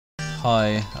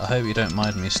Hi, I hope you don't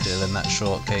mind me stealing that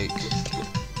shortcake.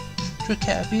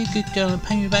 Cricket, be a good girl and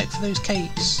pay me back for those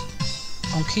cakes.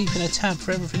 I'm keeping a tab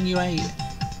for everything you ate.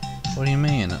 What do you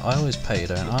mean? I always pay,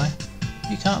 don't I?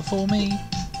 You can't fool me.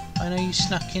 I know you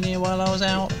snuck in here while I was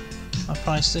out. My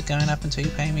prices are going up until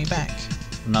you pay me back.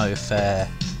 No fair.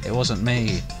 It wasn't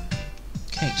me.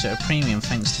 Cakes are a premium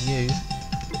thanks to you.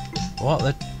 What?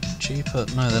 They're cheaper?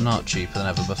 No, they're not cheaper than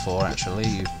ever before actually,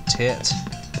 you tit.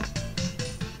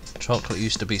 Chocolate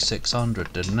used to be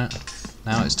 600, didn't it?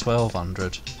 Now it's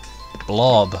 1200.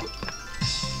 Blob!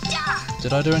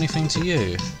 Did I do anything to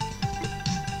you?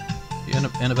 You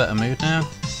in a better mood now?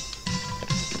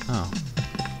 Oh.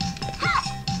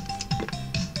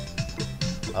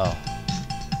 Oh.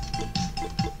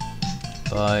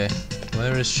 Bye.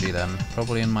 Where is she then?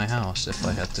 Probably in my house, if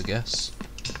I had to guess.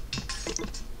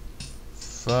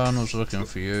 Fern was looking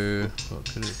for you.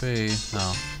 What could it be?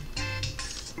 Oh.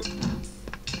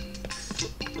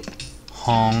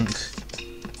 Honk.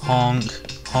 Honk.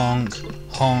 Honk.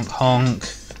 Honk. Honk.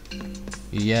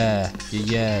 Yeah.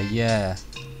 Yeah.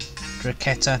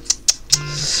 Draquetta.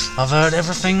 I've heard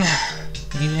everything.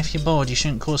 Even if you're bored, you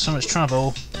shouldn't cause so much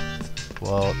trouble.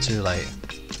 Well, too late.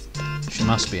 She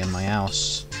must be in my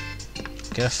house.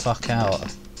 Get the fuck out.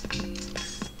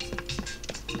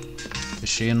 Is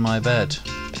she in my bed?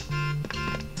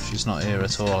 She's not here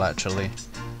at all, actually.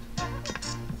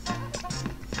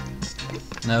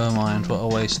 Never mind, what a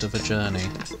waste of a journey.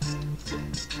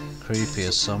 Creepy,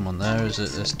 is someone there? Is it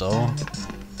this door?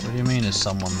 What do you mean, is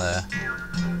someone there?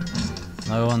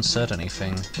 No one said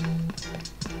anything.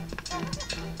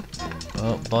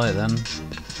 Well, bye then.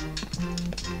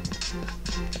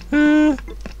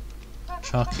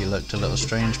 Chucky looked a little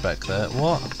strange back there.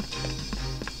 What?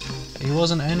 He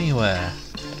wasn't anywhere.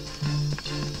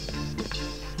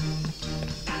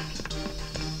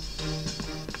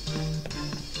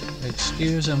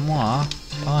 Excusez-moi.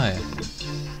 Hi.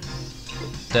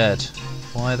 Dead.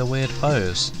 Why the weird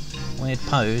pose? Weird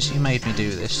pose? You made me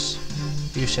do this.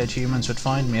 You said humans would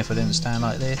find me if I didn't stand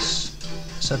like this.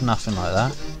 I said nothing like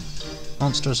that.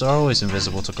 Monsters are always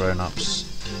invisible to grown-ups.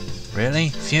 Really?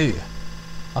 Phew.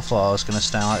 I thought I was going to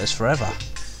stand like this forever.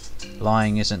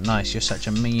 Lying isn't nice, you're such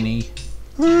a meanie.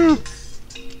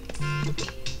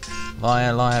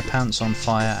 Liar, liar, pants on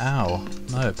fire, ow.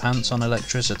 No, pants on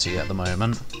electricity at the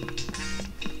moment.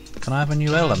 Can I have a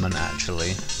new element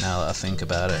actually, now that I think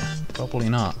about it? Probably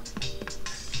not.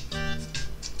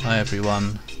 Hi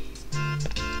everyone.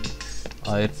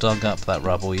 I dug up that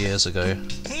rubble years ago.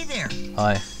 Hey there!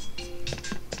 Hi.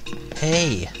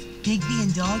 Hey! Digby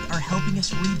and Dog are helping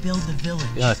us rebuild the village.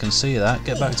 Yeah, I can see that.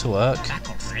 Get back to work. Back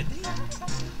already?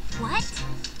 What?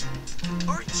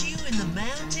 Aren't you in the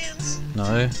mountains?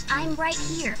 No. I'm right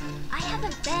here. I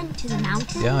haven't been to the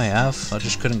mountains. Yeah, I have. I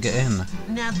just couldn't get in.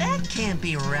 Now that can't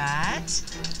be right.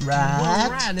 Right?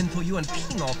 Well, right until you and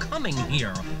Pino coming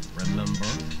here, remember?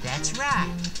 That's right.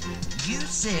 You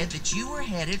said that you were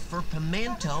headed for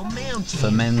Pimento Mountain.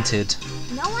 Fermented.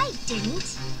 No, I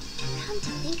didn't. Come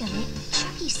to think of it,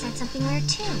 Chucky said something weird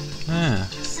too. Yeah.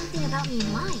 Something about me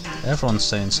lying. Everyone's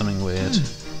saying something weird.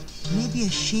 Maybe a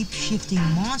shape-shifting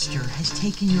monster has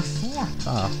taken your form.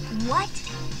 Ah. What?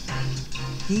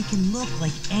 They can look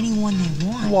like anyone they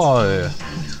want. Whoa.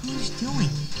 But who's doing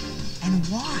it? And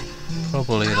why?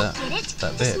 Probably I that get it.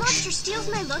 that This bitch. monster steals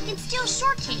my look and steals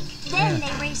shortcake. Then Yeah.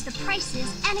 they raise the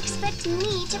prices and expect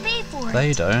me to pay for it.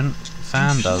 They don't.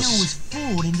 Fan Pino was does.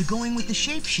 fooled into going with the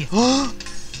shapeshift.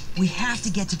 We have to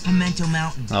get to Pimento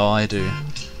Mountain. Oh, I do.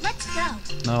 Let's go.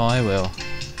 No, I will.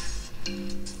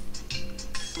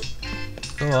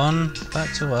 Go on,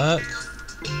 back to work.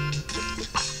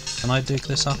 Can I dig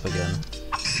this up again?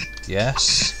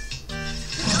 Yes.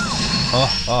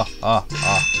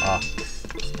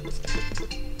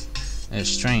 It's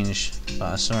strange,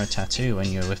 but I saw a tattoo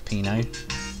when you were with Pino.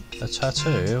 A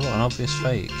tattoo? What an obvious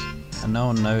fake. And no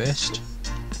one noticed?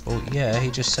 Well, yeah,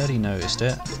 he just said he noticed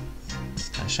it.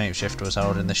 That shapeshifter was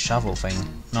holding the shovel thing.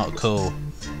 Not cool.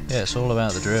 Yeah, it's all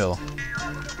about the drill.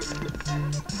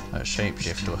 That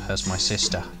shapeshifter has my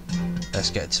sister. Let's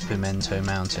get to Pimento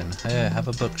Mountain. Here, have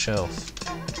a bookshelf.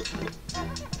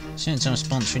 Since I'm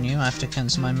sponsoring you, I have to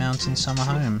cancel my mountain summer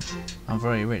home. I'm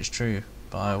very rich, true,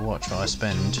 but I watch what I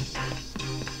spend.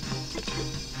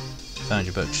 Found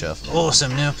your bookshelf.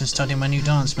 Awesome, now I can study my new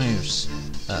dance moves.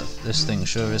 This thing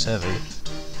sure is heavy.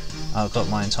 I've got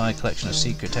my entire collection of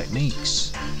secret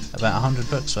techniques. About 100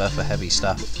 books worth of heavy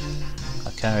stuff.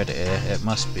 I carried it here.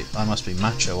 I must be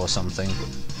macho or something.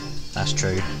 That's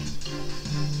true.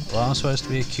 Well, I'm supposed to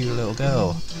be a cute little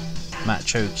girl.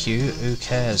 Macho cute? Who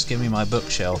cares? Give me my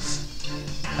bookshelf.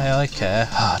 Hey, I care.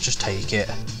 Ah, just take it.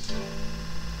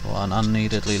 What an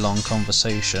unneededly long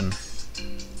conversation.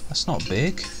 That's not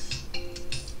big.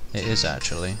 It is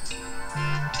actually.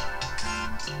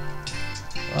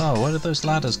 Oh, where did those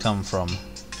ladders come from?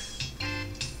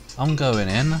 I'm going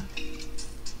in.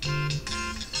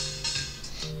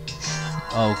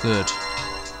 Oh good.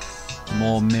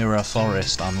 More mirror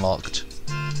forest unlocked.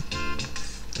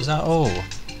 Is that all?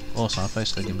 Awesome, my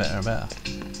place is looking better and better.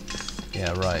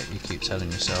 Yeah, right, you keep telling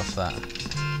yourself that.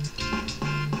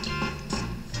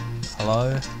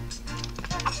 Hello?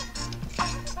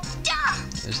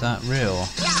 Is that real?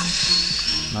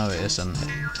 No, it isn't.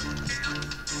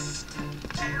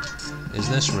 Is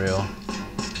this real?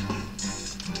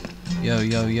 Yo,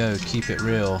 yo, yo, keep it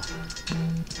real.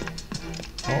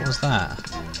 What was that?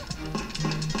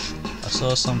 I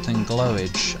saw something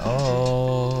glowage.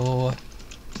 Oh.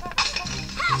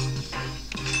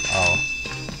 Oh.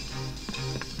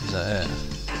 Is that it?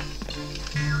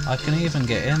 I can even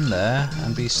get in there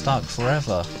and be stuck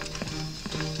forever.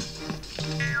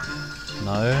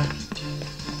 No.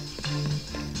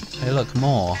 Hey look,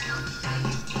 more.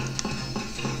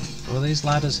 Were these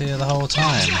ladders here the whole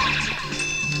time?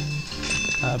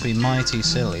 That would be mighty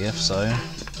silly if so.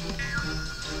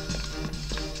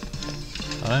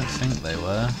 I don't think they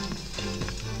were.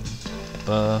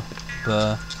 But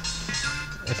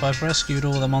if I've rescued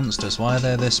all the monsters, why are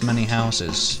there this many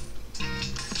houses?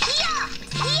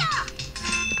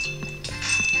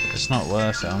 It's not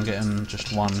worth it, I'm getting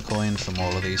just 1 coin from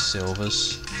all of these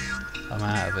silvers. I'm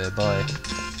out of here, bye.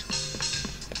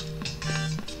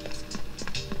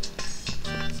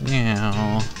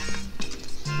 Meow.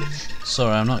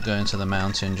 Sorry, I'm not going to the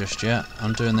mountain just yet.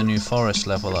 I'm doing the new forest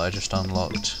level that I just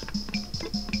unlocked.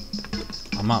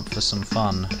 I'm up for some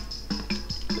fun.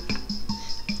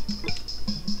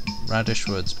 Radish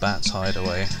Woods, Bat's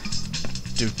Hideaway.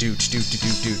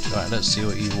 Alright, let's see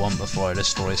what you want before I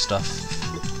destroy stuff.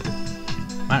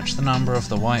 Match the number of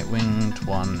the white-winged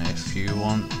one if you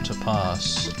want to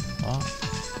pass. What?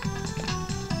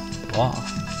 What?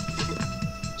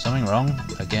 Something wrong?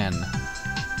 Again.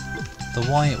 The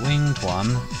white-winged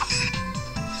one?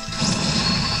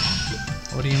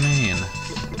 What do you mean?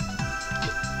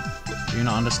 Do you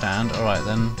not understand? Alright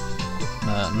then.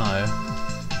 No.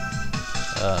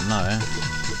 No.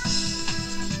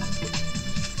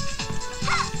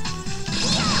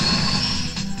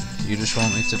 You just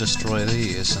want me to destroy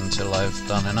these until I've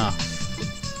done enough.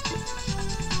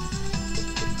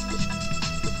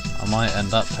 I might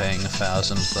end up paying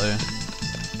 1,000 though.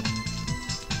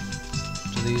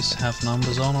 Do these have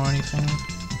numbers on or anything?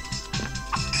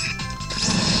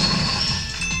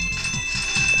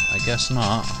 I guess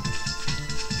not.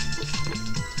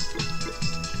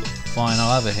 Fine,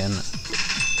 I'll have a hint.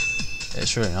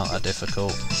 It's really not that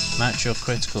difficult. Match your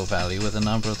critical value with the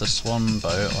number of the swan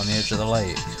boat on the edge of the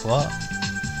lake. What?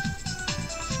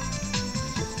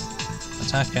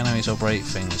 Attack enemies or break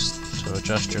things to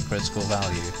adjust your critical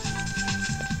value.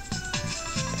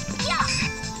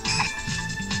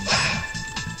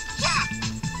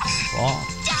 What?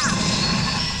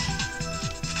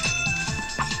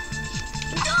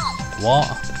 What?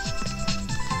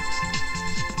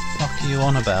 Fuck are you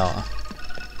on about?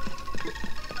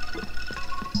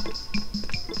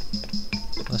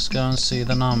 Let's go and see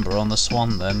the number on the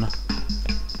swan then.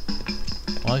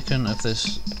 Why couldn't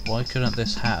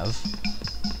this have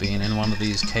been in one of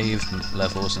these cave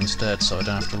levels instead, so I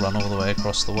don't have to run all the way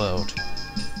across the world?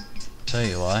 Tell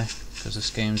you why, because this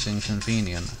game's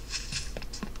inconvenient.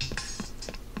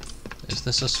 Is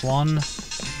this a swan?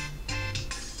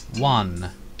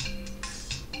 1.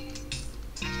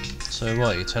 So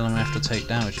what, you're telling me I have to take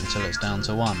damage until it's down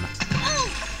to 1?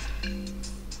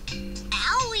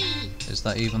 Is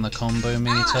that even the combo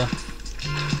meter?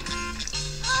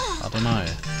 I don't know.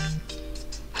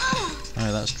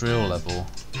 Oh, that's drill level.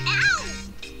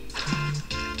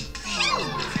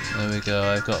 There we go,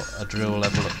 I've got a drill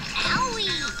level.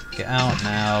 Get out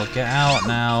now, get out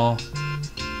now!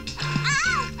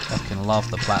 Fucking love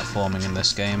the platforming in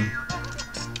this game.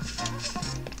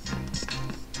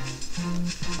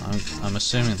 I'm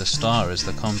assuming the star is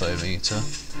the combo meter.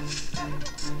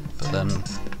 But then,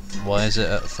 why is it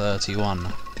at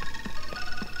 31?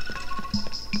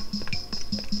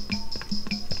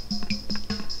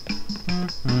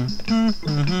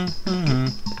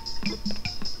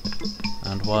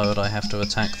 And why would I have to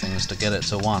attack things to get it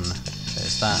to 1?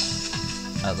 It's that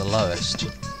at the lowest.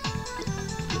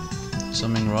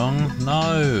 Something wrong?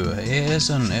 No, it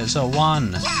isn't. It's a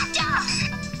 1.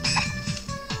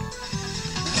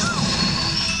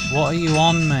 What are you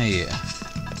on, mate?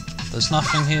 There's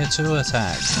nothing here to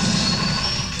attack.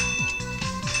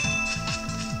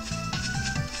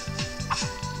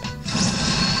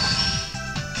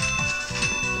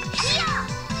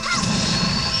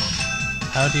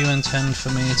 How do you intend for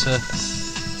me to...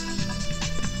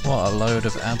 What a load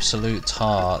of absolute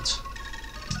tart.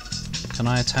 Can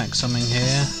I attack something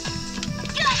here?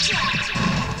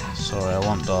 Sorry, I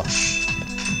want Dosh.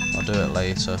 I'll do it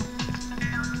later.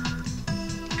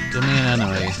 Give me an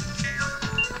enemy.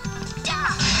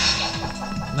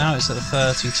 Now it's at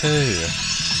 32.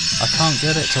 I can't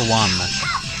get it to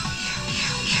 1.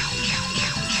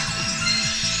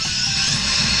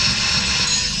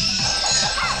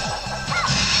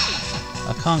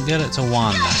 I can't get it to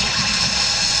 1.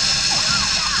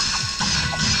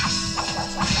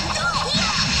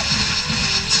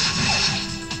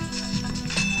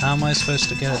 How am I supposed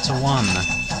to get it to 1?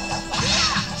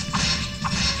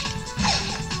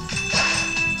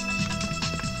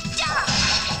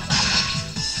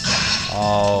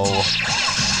 Oh.